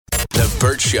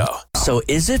Burt Show. So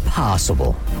is it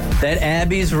possible that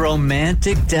Abby's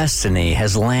romantic destiny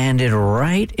has landed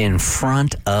right in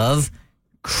front of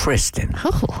Kristen?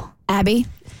 Oh, Abby,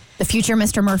 the future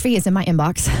Mr. Murphy is in my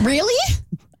inbox. Really?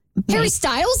 Harry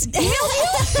Styles?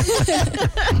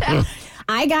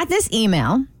 I got this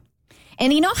email,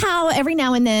 and you know how every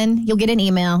now and then you'll get an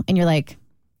email and you're like,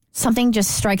 something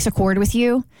just strikes a chord with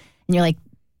you, and you're like,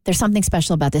 there's something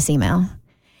special about this email.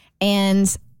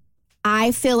 And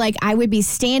I feel like I would be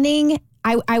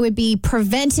I would be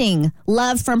preventing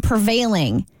love from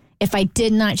prevailing if I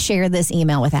did not share this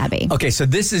email with Abby. Okay, so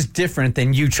this is different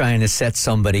than you trying to set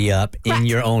somebody up in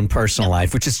your own personal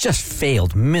life, which has just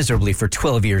failed miserably for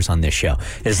 12 years on this show.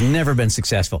 It has never been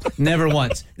successful. Never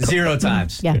once. 0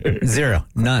 times. Yeah. 0.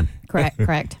 None.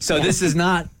 Correct. So this is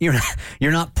not, you're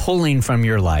not pulling from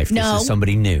your life. No. This is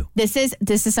somebody new. This is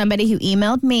somebody who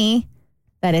emailed me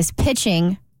that is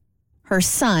pitching her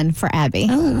son for Abby.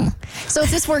 Oh. So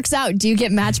if this works out, do you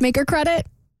get matchmaker credit?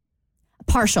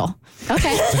 Partial.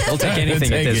 Okay. We'll take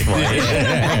anything at this point.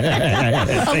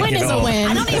 A win is a win.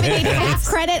 I don't even need half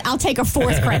credit. I'll take a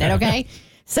fourth credit, okay?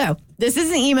 So this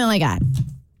is the email I got.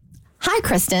 Hi,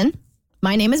 Kristen.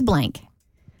 My name is blank.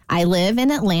 I live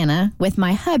in Atlanta with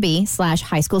my hubby /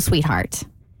 high school sweetheart.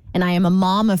 And I am a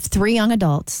mom of 3 young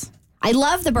adults. I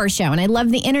love the Burt Show, and I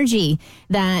love the energy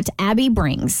that Abby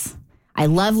brings. I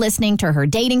love listening to her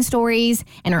dating stories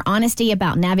and her honesty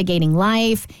about navigating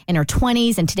life in her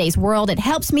 20s and today's world. It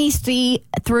helps me see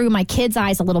through my kids'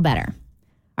 eyes a little better.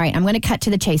 All right, I'm going to cut to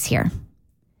the chase here.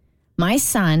 My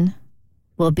son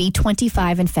will be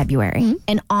 25 in February. Mm-hmm.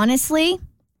 And honestly,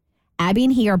 Abby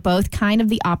and he are both kind of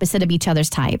the opposite of each other's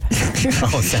type.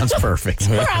 Oh, sounds perfect.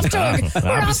 We're off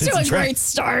to a great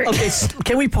start. Okay,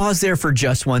 can we pause there for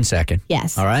just 1 second?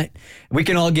 Yes. All right? We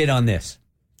can all get on this.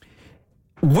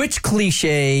 Which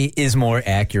cliche is more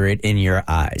accurate in your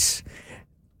eyes?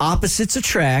 Opposites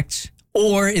attract,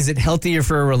 or is it healthier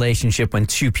for a relationship when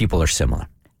 2 people are similar?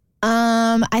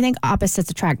 I think opposites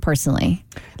attract personally.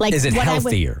 Like, is it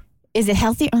healthier? Is it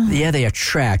healthier? Yeah, they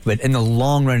attract, but in the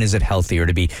long run, is it healthier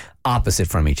to be opposite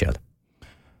from each other?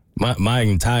 My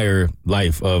entire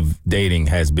life of dating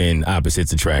has been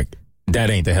opposites attract. That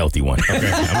ain't the healthy one.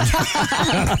 Okay.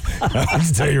 I'll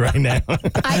just tell you right now.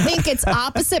 I think it's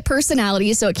opposite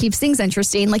personality, so it keeps things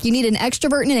interesting. Like you need an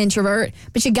extrovert and an introvert,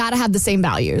 but you got to have the same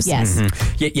values. Yes.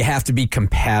 Mm-hmm. You have to be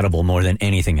compatible more than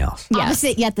anything else. Yes.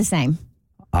 Opposite yet the same.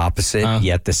 Opposite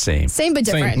yet the same. Same but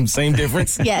different. Same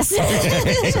difference? Yes.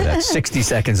 So that's 60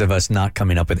 seconds of us not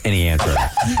coming up with any answer.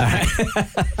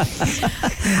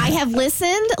 I have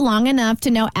listened long enough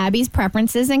to know Abby's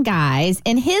preferences in guys,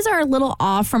 and his are a little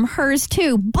off from hers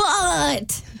too.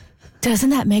 But doesn't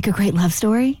that make a great love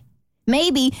story?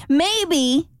 Maybe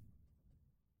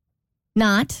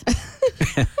not.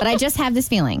 But I just have this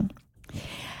feeling.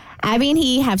 Abby and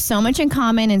he have so much in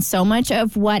common, and so much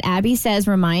of what Abby says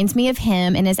reminds me of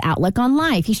him and his outlook on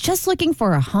life. He's just looking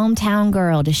for a hometown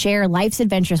girl to share life's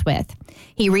adventures with.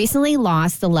 He recently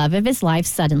lost the love of his life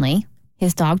suddenly,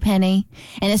 his dog Penny,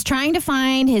 and is trying to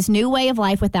find his new way of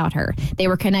life without her. They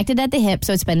were connected at the hip,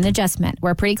 so it's been an adjustment. We're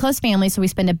a pretty close family, so we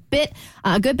spend a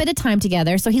good bit of time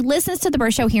together. So he listens to the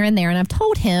Burt Show here and there, and I've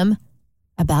told him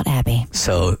about Abby.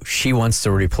 So she wants to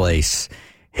replace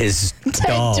his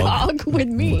dog with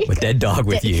me. With that dog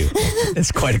with you.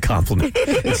 It's quite a compliment.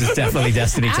 This is definitely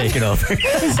destiny taking over.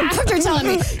 After telling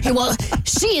me, hey, well,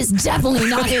 she is definitely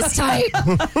not his type.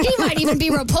 He might even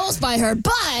be repulsed by her,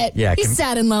 but he's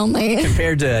sad and lonely.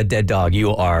 Compared to a dead dog,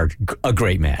 you are a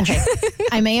great match. Okay.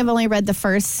 I may have only read the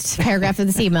first paragraph of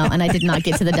this email, and I did not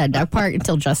get to the dead dog part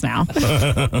until just now.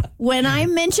 When I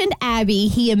mentioned Abby,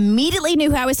 he immediately knew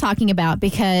who I was talking about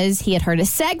because he had heard a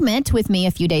segment with me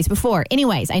a few days before.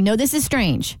 Anyways, I know this is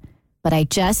strange, but I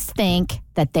just think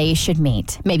that they should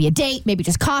meet. Maybe a date, maybe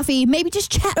just coffee, maybe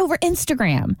just chat over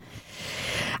Instagram.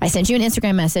 I sent you an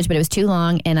Instagram message, but it was too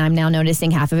long, and I'm now noticing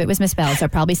half of it was misspelled, so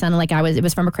it probably sounded like it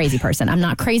was from a crazy person. I'm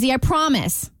not crazy, I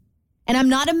promise. And I'm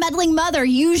not a meddling mother,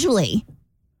 usually.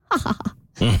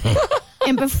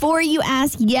 And before you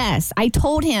ask, yes, I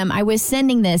told him I was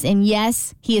sending this, and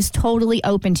yes, he is totally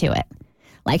open to it.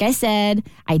 Like I said,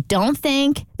 I don't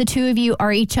think the two of you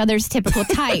are each other's typical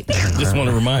type. Just want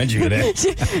to remind you of that.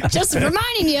 Just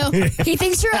reminding you, he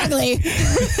thinks you're ugly.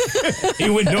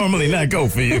 He would normally not go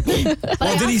for you.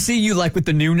 Well, did he see you like with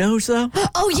the new nose, though?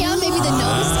 Oh, yeah, maybe the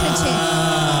nose could change.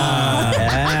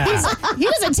 He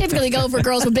doesn't typically go for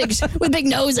girls with big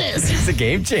noses. It's a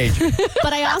game changer.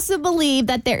 But I also believe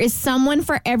that there is someone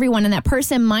for everyone, and that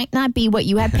person might not be what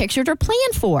you have pictured or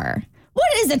planned for.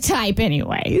 What is a type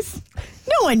anyways?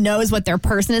 No one knows what their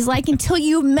person is like until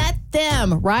you met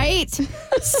them, right?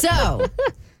 So,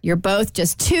 You're both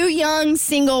just two young,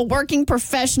 single, working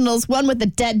professionals, one with a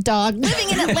dead dog, living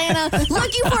in Atlanta,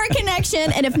 looking for a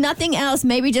connection, and if nothing else,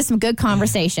 maybe just some good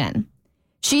conversation.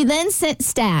 She then sent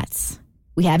stats.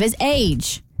 We have his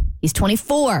age. He's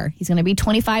 24. He's going to be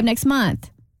 25 next month.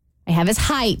 I have his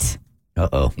height.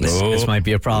 Uh-oh. This might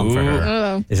be a problem for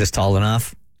her. Is this tall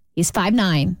enough? He's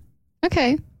 5'9".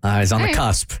 Okay. He's on the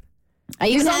cusp. I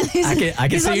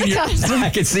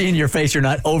can see in your face you're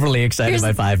not overly excited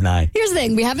by 5'9". Here's the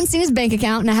thing. We haven't seen his bank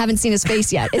account, and I haven't seen his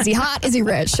face yet. Is he hot? Is he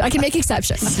rich? I can make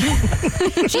exceptions.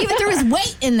 She even threw his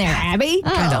weight in there, Abby.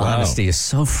 Kind of honesty is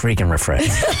so freaking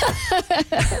refreshing.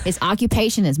 His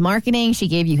occupation is marketing. She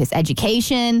gave you his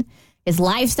education. His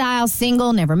lifestyle,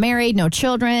 single, never married, no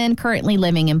children, currently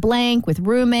living in blank with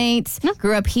roommates,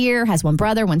 grew up here, has one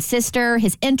brother, one sister.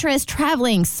 His interest,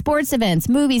 traveling, sports events,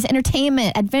 movies,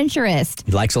 entertainment, adventurous.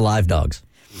 He likes alive dogs.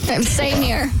 Same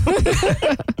here.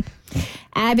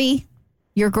 Abby,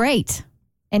 you're great.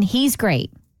 And he's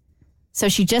great. So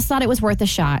she just thought it was worth a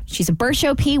shot. She's a Birth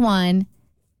Show P1.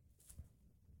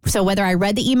 So whether I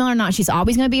read the email or not, she's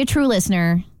always going to be a true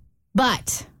listener.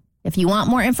 But if you want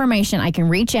more information, I can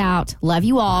reach out. Love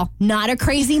you all. Not a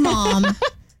crazy mom.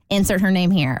 Insert her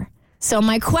name here. So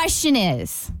my question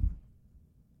is,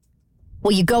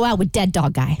 will you go out with dead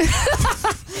dog guy?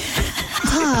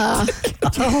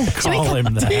 Don't call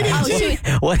him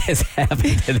that. What has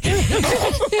happened to him?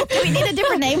 Do we need a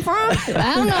different name for him?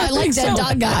 I don't know. I like dead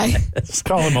dog guy. Just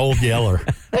call him Old Yeller.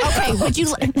 Okay, would you?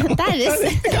 That is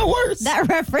It got worse. that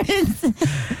reference.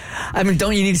 I mean,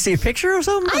 don't you need to see a picture or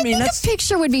something? I think a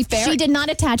picture would be fair. She did not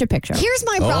attach a picture. Here's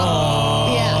my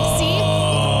problem. Yeah,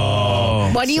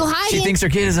 see? What are you hiding? She thinks her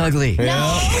kid is ugly.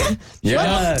 No.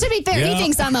 Well, to be fair, he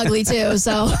thinks I'm ugly too.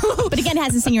 So, But again,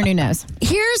 hasn't seen your new nose.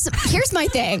 here's my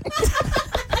thing.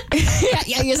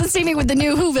 yeah, he hasn't seen me with the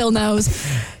new Whoville nose.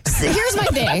 So here's my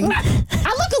thing.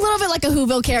 I look a little bit like a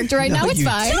Whoville character right now. It's you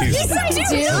fine. do. Yes, I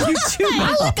do. You do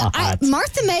not.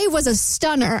 Martha May was a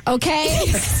stunner. Okay.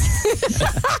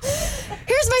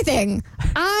 Here's my thing.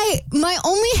 My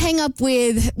only hang up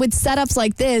with setups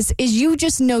like this is you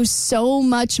just know so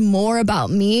much more about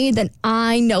me than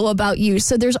I know about you.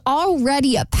 So there's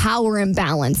already a power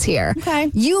imbalance here.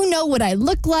 Okay. You know what I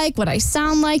look like, what I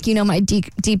sound like. You know my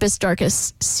deepest,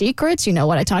 darkest secrets. You know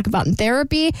what I talk about in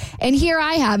therapy. And here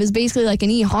I have is basically like an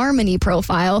eHarmony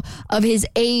profile of his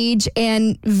age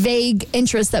and vague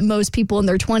interests that most people in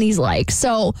their 20s like.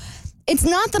 So it's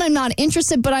not that I'm not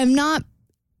interested, but I'm not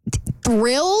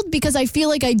thrilled because I feel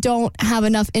like I don't have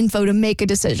enough info to make a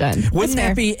decision. Wouldn't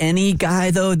there be any guy,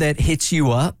 though, that hits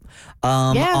you up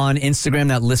on Instagram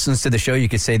that listens to the show you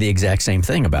could say the exact same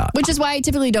thing about? Which is why I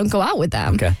typically don't go out with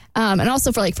them. Okay. And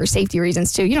also for safety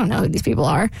reasons, too. You don't know who these people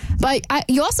are. But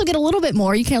you also get a little bit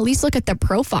more. You can at least look at their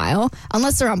profile,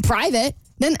 unless they're on private.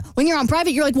 Then when you're on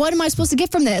private, you're like, what am I supposed to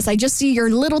get from this? I just see your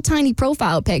little tiny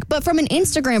profile pic. But from an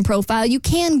Instagram profile, you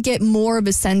can get more of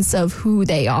a sense of who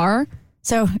they are.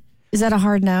 So is that a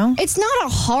hard no? It's not a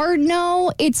hard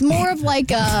no. It's more of like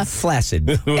a Flaccid.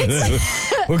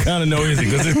 What kind of no is it?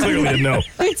 Because it's clearly a no.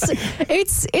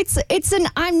 it's an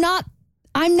I'm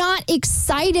not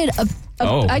excited.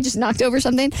 I just knocked over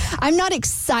something. I'm not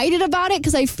excited about it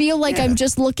because I feel like I'm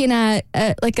just looking at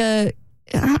like a.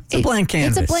 It's a blank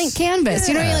canvas. It's a blank canvas.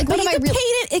 You know, you're like, what But am you I could really?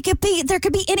 paint it. It could be. There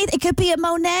could be anything. It could be a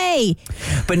Monet.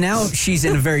 But now she's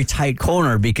in a very tight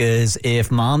corner because if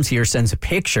Mom's here sends a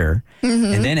picture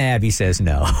and then Abby says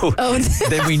no,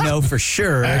 then we know for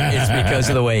sure it's because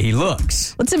of the way he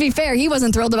looks. Well, to be fair, he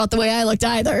wasn't thrilled about the way I looked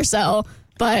either. So,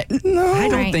 but No, I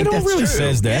don't Right. think It that's really true.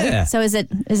 says that. Yeah. So is it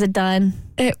done?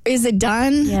 is it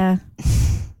done? Yeah.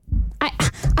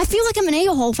 I feel like I'm an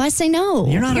a-hole if I say no.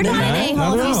 You're not You're a not man. an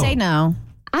a-hole if you No. say no.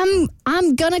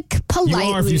 I'm gonna politely.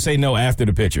 You are if you say no after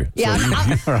the picture. Yeah,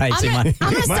 All right, see, I'm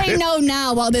gonna say no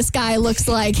now while this guy looks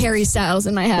like Harry Styles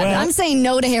in my head. Well- I'm saying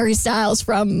no to Harry Styles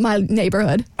from my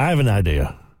neighborhood. I have an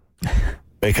idea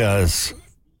because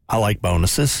I like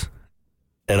bonuses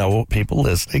and I want people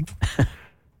listening.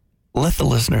 Let the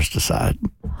listeners decide.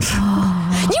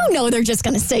 You know they're just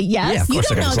gonna say yes. yeah, of course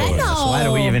don't they're know gonna say that, yes. no. Why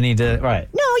do we even need to? Right.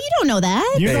 No, you don't know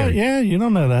that. You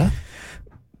don't know that.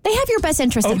 They have your best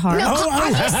interest at heart.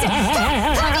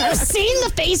 Have you seen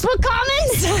the Facebook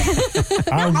comments?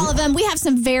 Not all of them. We have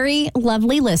some very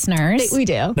lovely listeners. We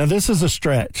do. Now, this is a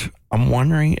stretch. I'm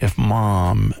wondering if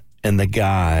Mom and the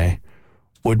guy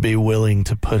would be willing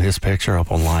to put his picture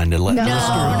up online to let No, we're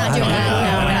not doing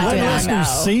that. No, we're not let doing that. listeners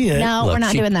see it. No, Look, we're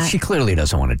not she, doing that. She clearly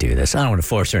doesn't want to do this. I don't want to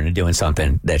force her into doing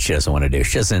something that she doesn't want to do.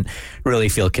 She doesn't really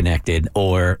feel connected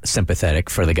or sympathetic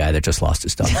for the guy that just lost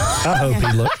his dog.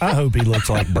 I hope he looks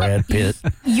like Brad Pitt.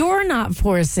 You're not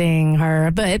forcing her,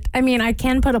 but I mean, I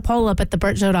can put a poll up at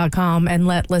thebirdshow.com and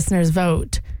let listeners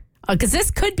vote. Because this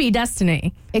could be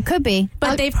destiny. It could be.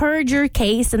 But they've heard your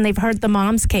case and they've heard the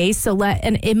mom's case, so let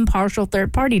an impartial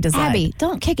third party decide. Abby,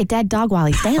 don't kick a dead dog while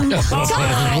he's down.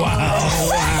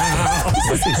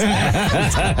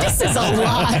 This is a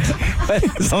lot.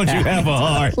 Don't you have a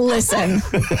heart? Listen,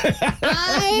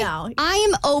 No. I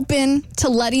am open to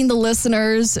letting the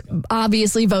listeners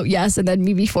obviously vote yes and then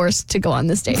me be forced to go on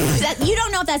this date. You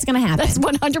don't know if that's going to happen. That's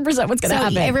 100% what's going to So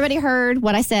happen. everybody heard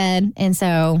what I said, and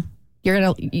so you're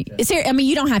going to... I mean,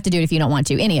 you don't have to do it if you don't want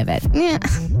to, any of it. Yeah,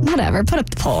 whatever. Put up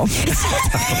the poll.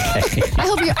 I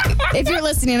hope you're. If you're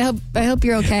listening, I hope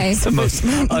you're okay The most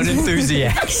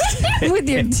unenthusiastic. with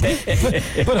your. This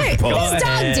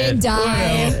dog did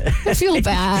die. I feel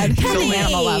bad. He's an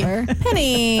animal lover.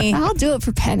 Penny. I'll do it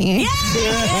for Penny.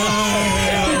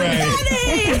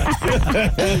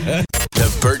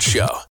 The Burt Show.